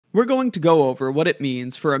We're going to go over what it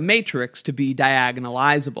means for a matrix to be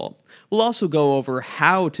diagonalizable. We'll also go over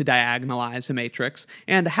how to diagonalize a matrix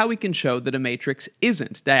and how we can show that a matrix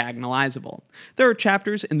isn't diagonalizable. There are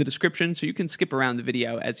chapters in the description, so you can skip around the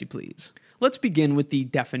video as you please. Let's begin with the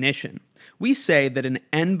definition. We say that an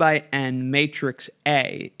n by n matrix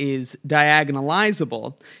A is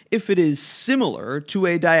diagonalizable if it is similar to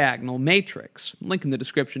a diagonal matrix. Link in the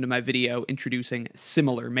description to my video introducing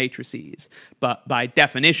similar matrices. But by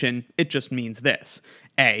definition, it just means this.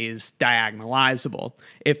 A is diagonalizable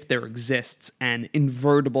if there exists an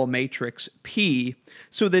invertible matrix P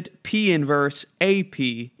so that P inverse AP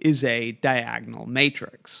is a diagonal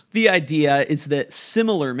matrix. The idea is that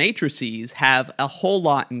similar matrices have a whole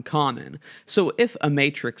lot in common. So if a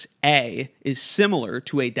matrix A is similar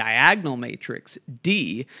to a diagonal matrix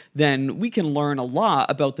D, then we can learn a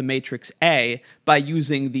lot about the matrix A by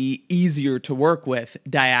using the easier to work with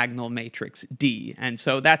diagonal matrix D. And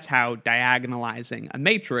so that's how diagonalizing a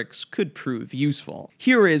matrix could prove useful.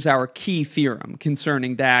 Here is our key theorem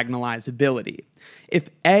concerning diagonalizability. If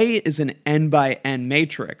A is an n by n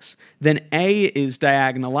matrix, then A is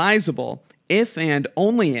diagonalizable if and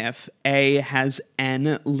only if A has n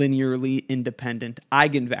linearly independent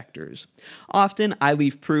eigenvectors. Often I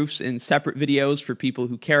leave proofs in separate videos for people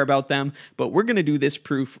who care about them, but we're going to do this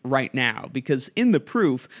proof right now because in the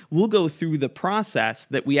proof we'll go through the process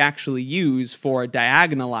that we actually use for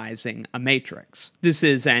diagonalizing a matrix. This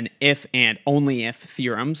is an if and only if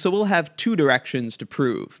theorem, so we'll have two directions to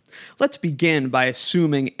prove. Let's begin by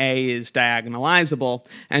assuming A is diagonalizable,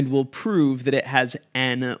 and we'll prove that it has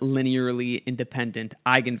n linearly independent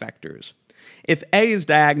eigenvectors. If A is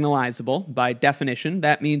diagonalizable, by definition,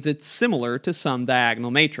 that means it's similar to some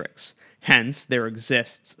diagonal matrix. Hence, there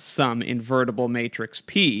exists some invertible matrix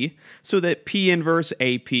P, so that P inverse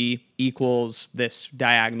AP equals this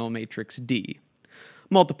diagonal matrix D.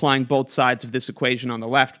 Multiplying both sides of this equation on the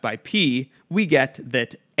left by P, we get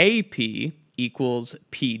that AP equals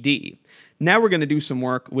PD. Now we're going to do some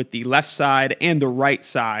work with the left side and the right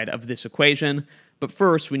side of this equation, but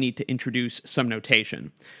first we need to introduce some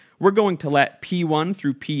notation. We're going to let P1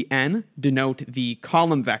 through Pn denote the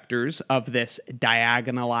column vectors of this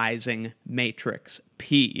diagonalizing matrix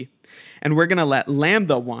P, and we're going to let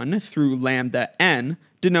lambda 1 through lambda n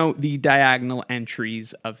denote the diagonal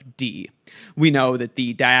entries of D. We know that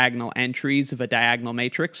the diagonal entries of a diagonal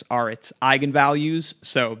matrix are its eigenvalues,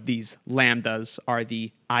 so these lambdas are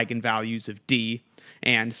the eigenvalues of D,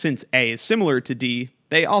 and since A is similar to D,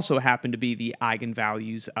 they also happen to be the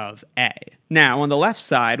eigenvalues of A. Now, on the left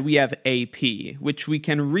side, we have AP, which we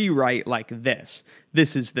can rewrite like this.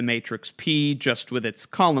 This is the matrix P, just with its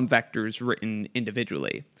column vectors written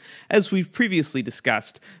individually. As we've previously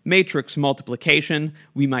discussed, matrix multiplication,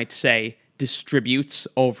 we might say, distributes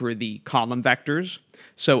over the column vectors.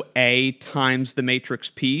 So A times the matrix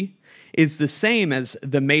P is the same as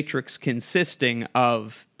the matrix consisting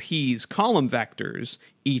of P's column vectors,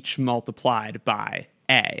 each multiplied by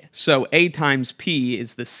A. So A times P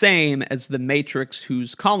is the same as the matrix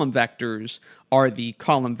whose column vectors are the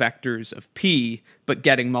column vectors of P, but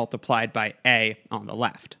getting multiplied by A on the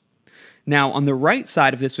left. Now, on the right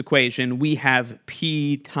side of this equation, we have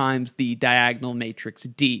P times the diagonal matrix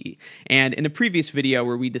D. And in a previous video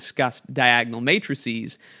where we discussed diagonal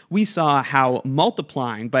matrices, we saw how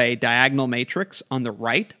multiplying by a diagonal matrix on the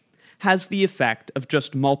right has the effect of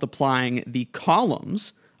just multiplying the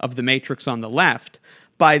columns of the matrix on the left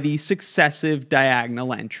by the successive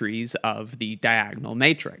diagonal entries of the diagonal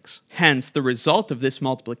matrix. Hence, the result of this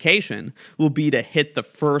multiplication will be to hit the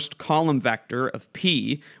first column vector of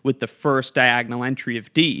P with the first diagonal entry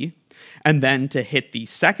of D, and then to hit the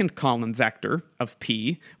second column vector of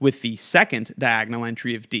P with the second diagonal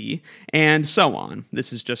entry of D, and so on.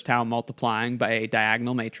 This is just how multiplying by a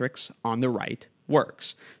diagonal matrix on the right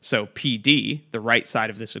works. So PD, the right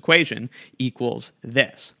side of this equation, equals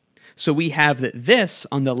this. So we have that this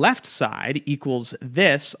on the left side equals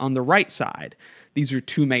this on the right side. These are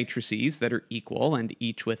two matrices that are equal and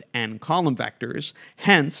each with n column vectors.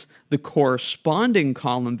 Hence, the corresponding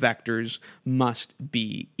column vectors must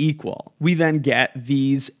be equal. We then get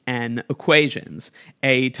these n equations.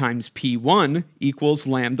 A times P1 equals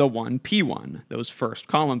lambda 1 P1, those first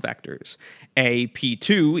column vectors. A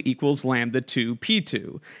P2 equals lambda 2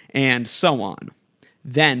 P2, and so on.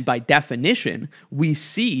 Then, by definition, we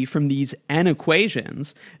see from these n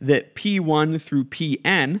equations that P1 through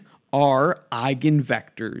Pn are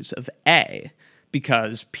eigenvectors of A,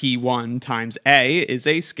 because P1 times A is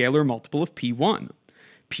a scalar multiple of P1.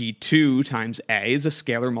 P2 times A is a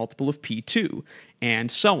scalar multiple of P2, and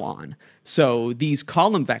so on. So these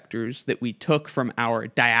column vectors that we took from our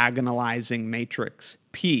diagonalizing matrix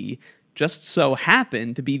P just so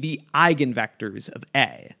happen to be the eigenvectors of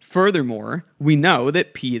A. Furthermore, we know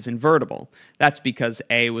that P is invertible. That's because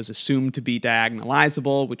A was assumed to be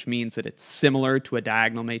diagonalizable, which means that it's similar to a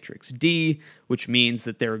diagonal matrix D, which means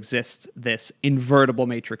that there exists this invertible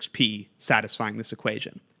matrix P satisfying this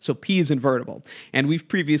equation. So P is invertible, and we've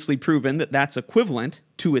previously proven that that's equivalent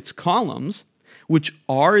to its columns, which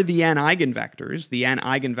are the n eigenvectors. The n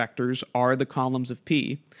eigenvectors are the columns of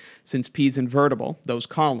P. Since P is invertible, those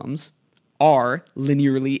columns are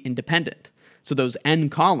linearly independent. So those n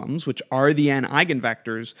columns, which are the n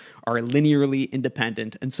eigenvectors, are linearly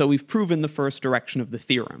independent, and so we've proven the first direction of the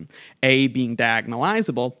theorem. A being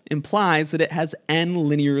diagonalizable implies that it has n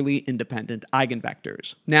linearly independent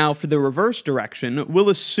eigenvectors. Now, for the reverse direction,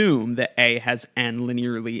 we'll assume that A has n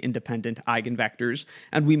linearly independent eigenvectors,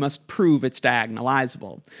 and we must prove it's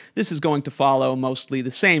diagonalizable. This is going to follow mostly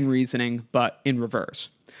the same reasoning, but in reverse.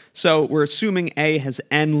 So we're assuming A has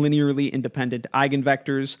n linearly independent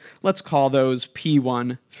eigenvectors. Let's call those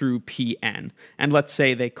P1 through Pn. And let's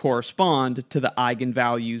say they correspond to the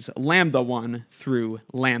eigenvalues lambda1 through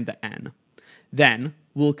lambda n. Then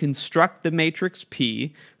we'll construct the matrix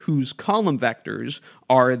P whose column vectors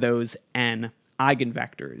are those n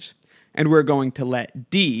eigenvectors. And we're going to let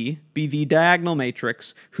D be the diagonal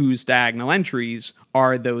matrix whose diagonal entries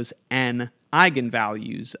are those n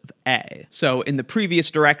eigenvalues of A. So in the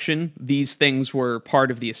previous direction, these things were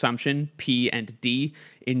part of the assumption, P and D.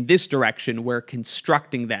 In this direction, we're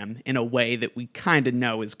constructing them in a way that we kind of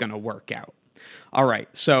know is going to work out. All right,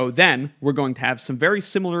 so then we're going to have some very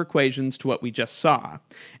similar equations to what we just saw.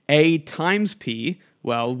 A times P,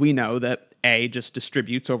 well, we know that A just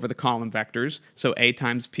distributes over the column vectors, so A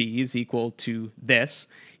times P is equal to this.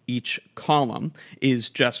 Each column is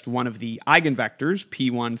just one of the eigenvectors,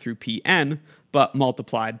 P1 through Pn, but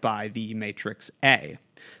multiplied by the matrix A.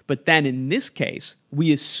 But then in this case,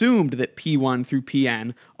 we assumed that P1 through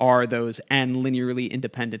Pn are those n linearly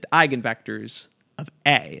independent eigenvectors of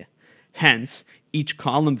A. Hence, each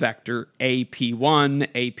column vector,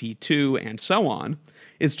 AP1, AP2, and so on,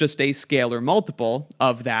 is just a scalar multiple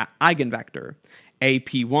of that eigenvector.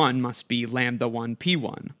 AP1 must be lambda1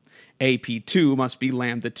 P1. AP2 must be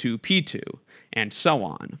lambda2 P2, and so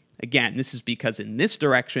on. Again, this is because in this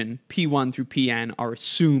direction, P1 through Pn are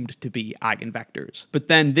assumed to be eigenvectors. But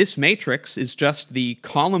then this matrix is just the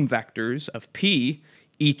column vectors of P,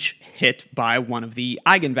 each hit by one of the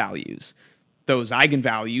eigenvalues. Those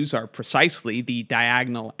eigenvalues are precisely the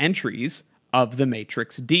diagonal entries of the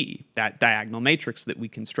matrix D, that diagonal matrix that we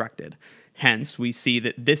constructed. Hence, we see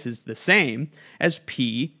that this is the same as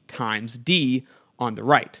P times D on the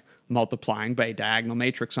right. Multiplying by a diagonal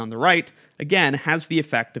matrix on the right, again, has the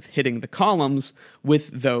effect of hitting the columns with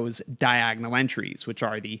those diagonal entries, which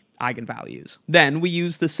are the eigenvalues. Then we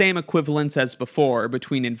use the same equivalence as before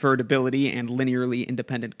between invertibility and linearly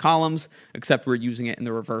independent columns, except we're using it in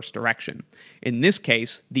the reverse direction. In this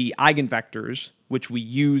case, the eigenvectors, which we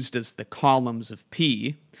used as the columns of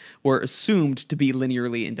P, were assumed to be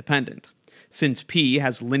linearly independent. Since P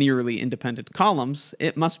has linearly independent columns,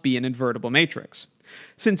 it must be an invertible matrix.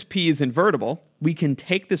 Since P is invertible, we can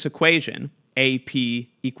take this equation, AP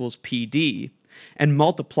equals PD, and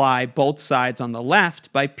multiply both sides on the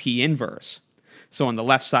left by P inverse. So on the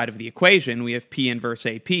left side of the equation, we have P inverse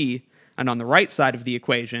AP, and on the right side of the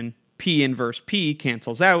equation, P inverse P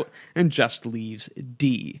cancels out and just leaves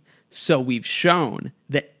D. So we've shown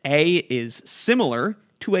that A is similar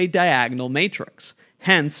to a diagonal matrix.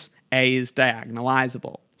 Hence, A is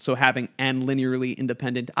diagonalizable. So having n linearly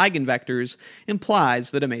independent eigenvectors implies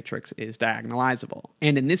that a matrix is diagonalizable.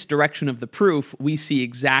 And in this direction of the proof, we see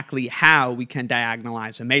exactly how we can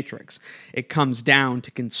diagonalize a matrix. It comes down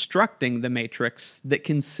to constructing the matrix that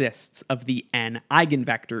consists of the n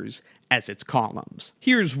eigenvectors as its columns.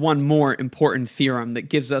 Here's one more important theorem that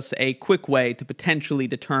gives us a quick way to potentially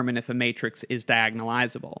determine if a matrix is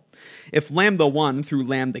diagonalizable. If lambda1 through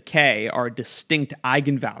lambda k are distinct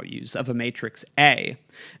eigenvalues of a matrix A,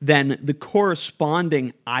 then the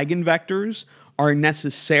corresponding eigenvectors are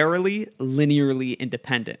necessarily linearly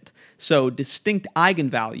independent. So distinct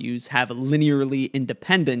eigenvalues have linearly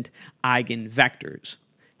independent eigenvectors.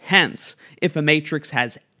 Hence, if a matrix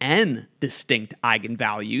has n distinct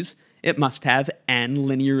eigenvalues, it must have n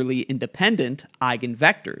linearly independent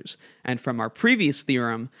eigenvectors. And from our previous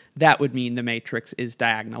theorem, that would mean the matrix is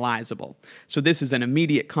diagonalizable. So this is an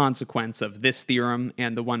immediate consequence of this theorem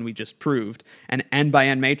and the one we just proved. An n by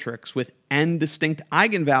n matrix with n distinct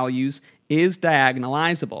eigenvalues is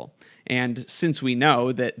diagonalizable. And since we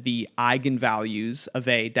know that the eigenvalues of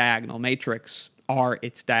a diagonal matrix are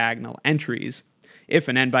its diagonal entries, if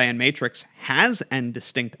an n by n matrix has n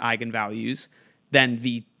distinct eigenvalues, then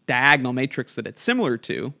the diagonal matrix that it's similar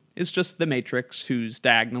to is just the matrix whose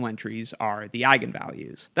diagonal entries are the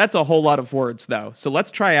eigenvalues. That's a whole lot of words, though, so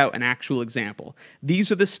let's try out an actual example.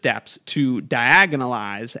 These are the steps to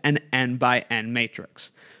diagonalize an n by n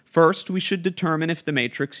matrix. First, we should determine if the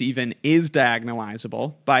matrix even is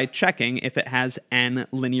diagonalizable by checking if it has n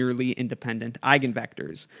linearly independent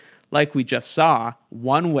eigenvectors. Like we just saw,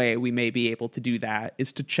 one way we may be able to do that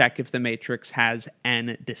is to check if the matrix has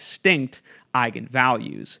n distinct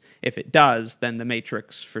eigenvalues. If it does, then the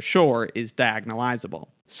matrix for sure is diagonalizable.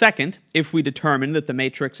 Second, if we determine that the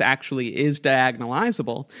matrix actually is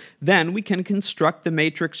diagonalizable, then we can construct the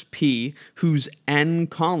matrix P whose n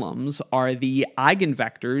columns are the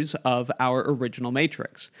eigenvectors of our original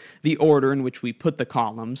matrix. The order in which we put the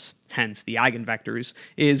columns, hence the eigenvectors,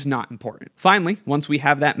 is not important. Finally, once we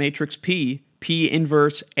have that matrix P, P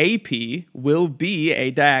inverse AP will be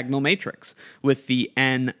a diagonal matrix, with the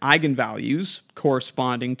n eigenvalues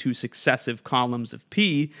corresponding to successive columns of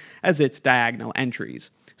P as its diagonal entries.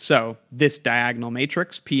 So this diagonal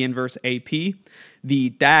matrix, P inverse AP, the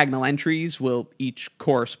diagonal entries will each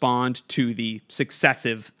correspond to the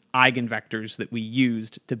successive eigenvectors that we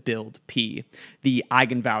used to build P. The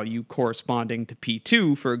eigenvalue corresponding to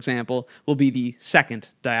P2, for example, will be the second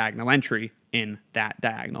diagonal entry in that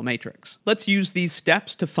diagonal matrix. Let's use these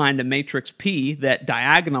steps to find a matrix P that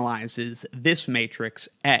diagonalizes this matrix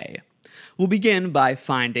A. We'll begin by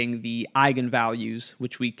finding the eigenvalues,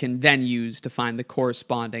 which we can then use to find the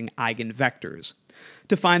corresponding eigenvectors.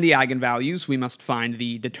 To find the eigenvalues, we must find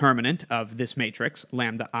the determinant of this matrix,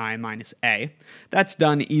 lambda I minus A. That's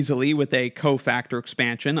done easily with a cofactor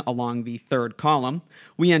expansion along the third column.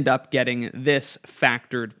 We end up getting this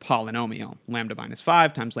factored polynomial, lambda minus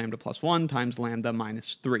 5 times lambda plus 1 times lambda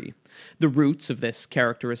minus 3. The roots of this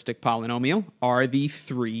characteristic polynomial are the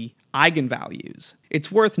three eigenvalues.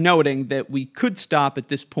 It's worth noting that we could stop at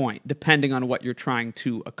this point, depending on what you're trying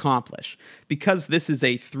to accomplish. Because this is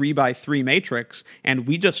a 3 by 3 matrix, and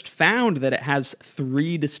we just found that it has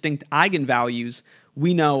three distinct eigenvalues,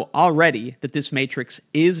 we know already that this matrix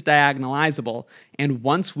is diagonalizable, and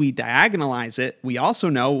once we diagonalize it, we also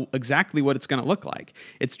know exactly what it's going to look like.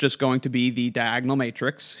 It's just going to be the diagonal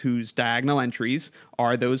matrix whose diagonal entries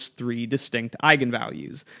are those three distinct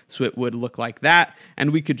eigenvalues. So it would look like that,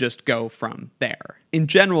 and we could just go from there. In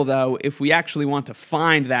general, though, if we actually want to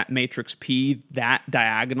find that matrix P that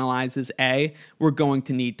diagonalizes A, we're going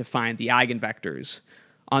to need to find the eigenvectors.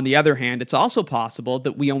 On the other hand, it's also possible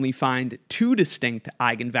that we only find two distinct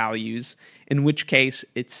eigenvalues, in which case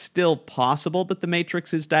it's still possible that the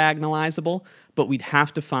matrix is diagonalizable, but we'd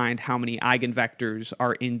have to find how many eigenvectors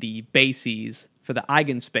are in the bases for the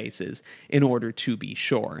eigenspaces in order to be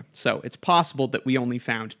sure. So it's possible that we only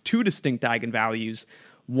found two distinct eigenvalues.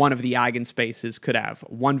 One of the eigenspaces could have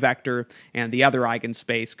one vector, and the other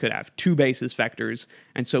eigenspace could have two basis vectors,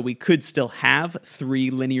 and so we could still have three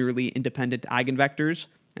linearly independent eigenvectors,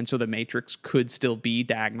 and so the matrix could still be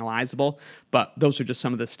diagonalizable, but those are just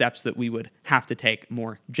some of the steps that we would have to take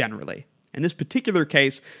more generally. In this particular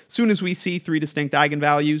case, as soon as we see three distinct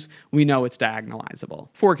eigenvalues, we know it's diagonalizable.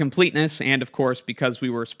 For completeness, and of course because we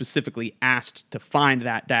were specifically asked to find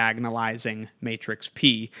that diagonalizing matrix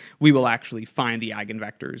P, we will actually find the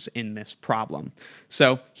eigenvectors in this problem.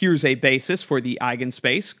 So here's a basis for the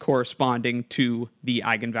eigenspace corresponding to the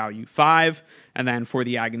eigenvalue 5, and then for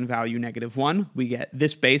the eigenvalue -1, we get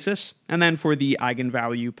this basis, and then for the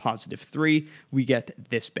eigenvalue +3, we get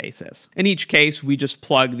this basis. In each case, we just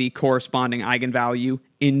plug the corresponding eigenvalue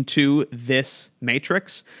into this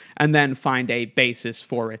matrix, and then find a basis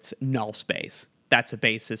for its null space. That's a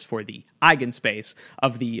basis for the eigenspace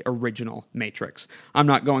of the original matrix. I'm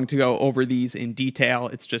not going to go over these in detail.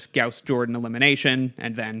 It's just Gauss-Jordan elimination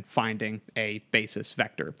and then finding a basis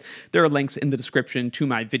vector. There are links in the description to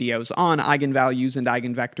my videos on eigenvalues and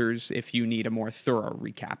eigenvectors if you need a more thorough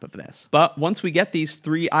recap of this. But once we get these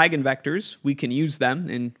three eigenvectors, we can use them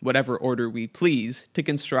in whatever order we please to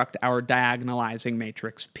construct our diagonalizing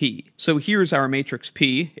matrix P. So here's our matrix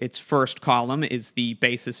P. Its first column is the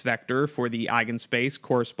basis vector for the eigenspace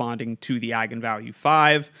corresponding to the eigenvalue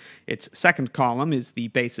 5. Its second column is the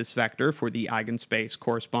basis vector for the eigenspace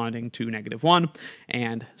corresponding to -1,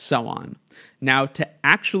 and so on. Now, to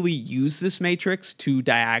actually use this matrix to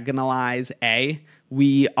diagonalize A,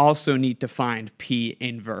 we also need to find P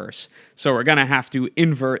inverse. So we're going to have to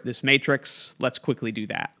invert this matrix. Let's quickly do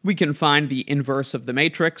that. We can find the inverse of the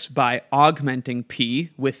matrix by augmenting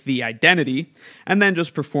P with the identity, and then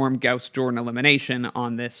just perform Gauss-Jordan elimination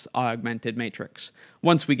on this augmented matrix.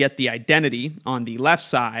 Once we get the identity on the left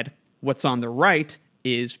side, what's on the right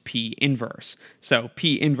is P inverse. So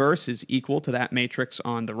P inverse is equal to that matrix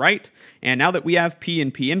on the right. And now that we have P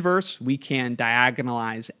and P inverse, we can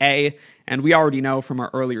diagonalize A. And we already know from our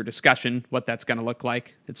earlier discussion what that's going to look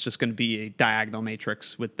like. It's just going to be a diagonal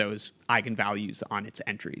matrix with those eigenvalues on its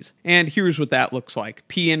entries. And here's what that looks like.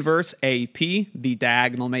 P inverse AP, the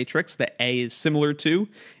diagonal matrix that A is similar to,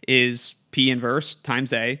 is P inverse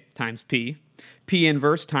times A times P. P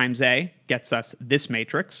inverse times A gets us this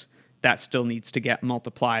matrix. That still needs to get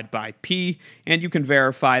multiplied by P, and you can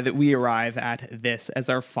verify that we arrive at this as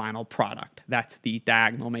our final product. That's the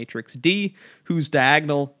diagonal matrix D, whose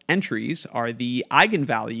diagonal entries are the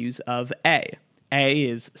eigenvalues of A. A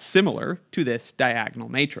is similar to this diagonal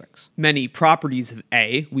matrix. Many properties of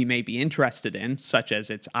A we may be interested in, such as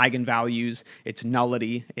its eigenvalues, its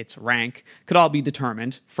nullity, its rank, could all be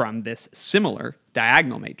determined from this similar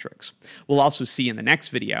diagonal matrix. We'll also see in the next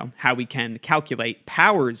video how we can calculate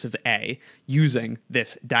powers of A using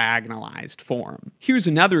this diagonalized form. Here's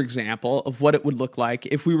another example of what it would look like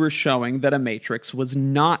if we were showing that a matrix was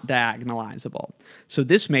not diagonalizable. So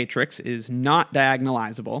this matrix is not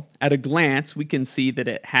diagonalizable. At a glance, we can see that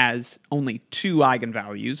it has only two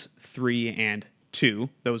eigenvalues, 3 and 2.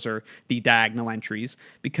 Those are the diagonal entries.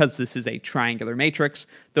 Because this is a triangular matrix,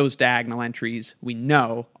 those diagonal entries we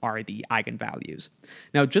know are the eigenvalues.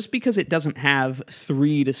 Now, just because it doesn't have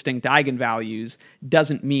 3 distinct eigenvalues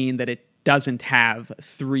doesn't mean that it doesn't have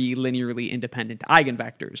 3 linearly independent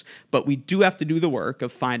eigenvectors, but we do have to do the work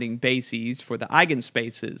of finding bases for the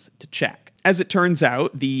eigenspaces to check. As it turns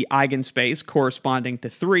out, the eigenspace corresponding to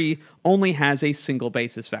 3 only has a single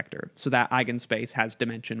basis vector, so that eigenspace has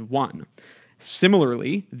dimension 1.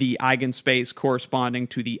 Similarly, the eigenspace corresponding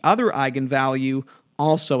to the other eigenvalue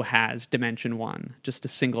also has dimension 1, just a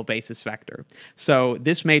single basis vector. So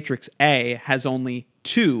this matrix A has only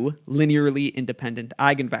 2 linearly independent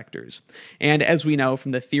eigenvectors. And as we know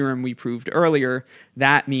from the theorem we proved earlier,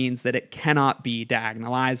 that means that it cannot be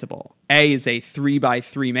diagonalizable. A is a 3 by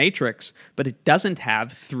 3 matrix, but it doesn't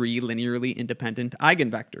have 3 linearly independent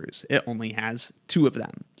eigenvectors. It only has 2 of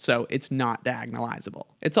them, so it's not diagonalizable.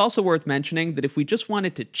 It's also worth mentioning that if we just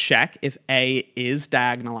wanted to check if A is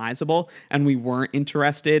diagonalizable and we weren't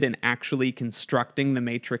interested in actually constructing the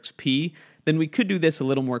matrix P, then we could do this a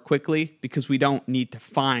little more quickly because we don't need to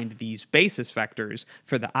find these basis vectors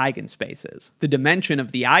for the eigenspaces. The dimension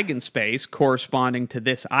of the eigenspace corresponding to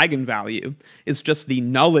this eigenvalue is just the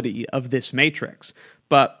nullity of this matrix.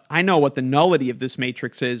 But I know what the nullity of this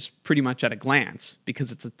matrix is pretty much at a glance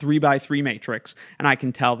because it's a 3 by 3 matrix and I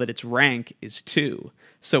can tell that its rank is 2.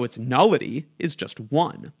 So its nullity is just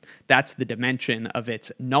 1. That's the dimension of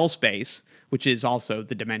its null space, which is also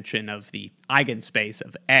the dimension of the eigenspace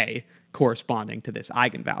of A, corresponding to this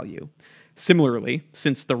eigenvalue. Similarly,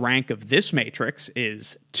 since the rank of this matrix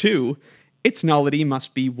is 2, its nullity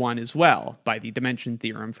must be 1 as well, by the dimension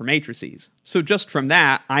theorem for matrices. So just from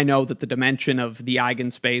that, I know that the dimension of the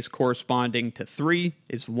eigenspace corresponding to 3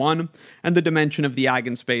 is 1, and the dimension of the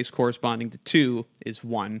eigenspace corresponding to 2 is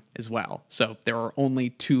 1 as well. So there are only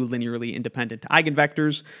 2 linearly independent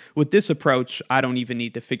eigenvectors. With this approach, I don't even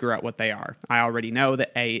need to figure out what they are. I already know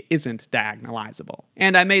that A isn't diagonalizable.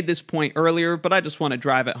 And I made this point earlier, but I just want to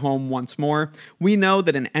drive it home once more. We know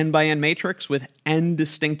that an n by n matrix with n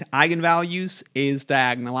distinct eigenvalues is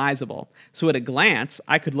diagonalizable. So at a glance,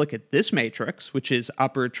 I could look at this matrix, which is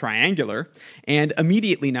upper triangular, and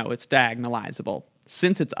immediately know it's diagonalizable.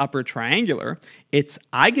 Since it's upper triangular, its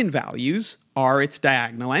eigenvalues are its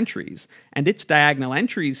diagonal entries, and its diagonal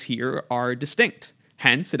entries here are distinct.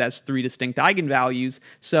 Hence, it has 3 distinct eigenvalues,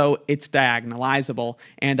 so it's diagonalizable,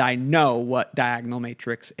 and I know what diagonal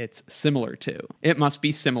matrix it's similar to. It must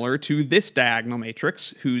be similar to this diagonal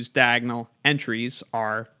matrix, whose diagonal entries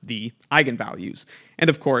are the eigenvalues. And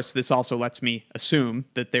of course, this also lets me assume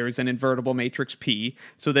that there is an invertible matrix P,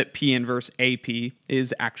 so that P inverse AP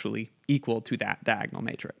is actually equal to that diagonal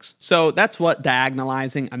matrix. So that's what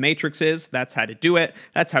diagonalizing a matrix is. That's how to do it.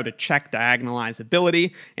 That's how to check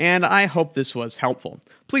diagonalizability. And I hope this was helpful.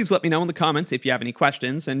 Please let me know in the comments if you have any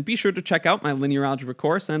questions, and be sure to check out my Linear Algebra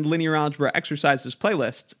course and Linear Algebra exercises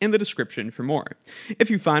playlists in the description for more. If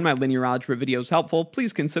you find my Linear Algebra videos helpful,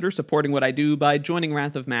 please consider supporting what I do by joining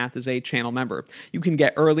Wrath of Math as a channel member. You can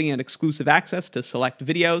get early and exclusive access to select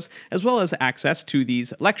videos, as well as access to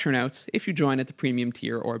these lecture notes if you join at the premium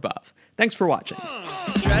tier or above. Thanks for watching.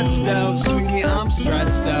 Stressed out, sweetie, I'm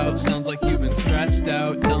stressed out. Sounds like you've been stressed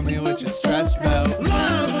out. Tell me what you're stressed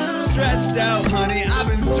about. Stressed out, honey, I've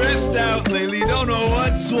been stressed out lately. Don't know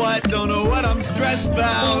what's what, don't know what I'm stressed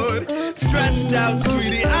about. Stressed out,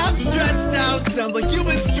 sweetie, I'm stressed out. Sounds like you've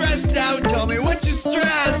been stressed out. Tell me what you're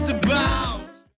stressed about.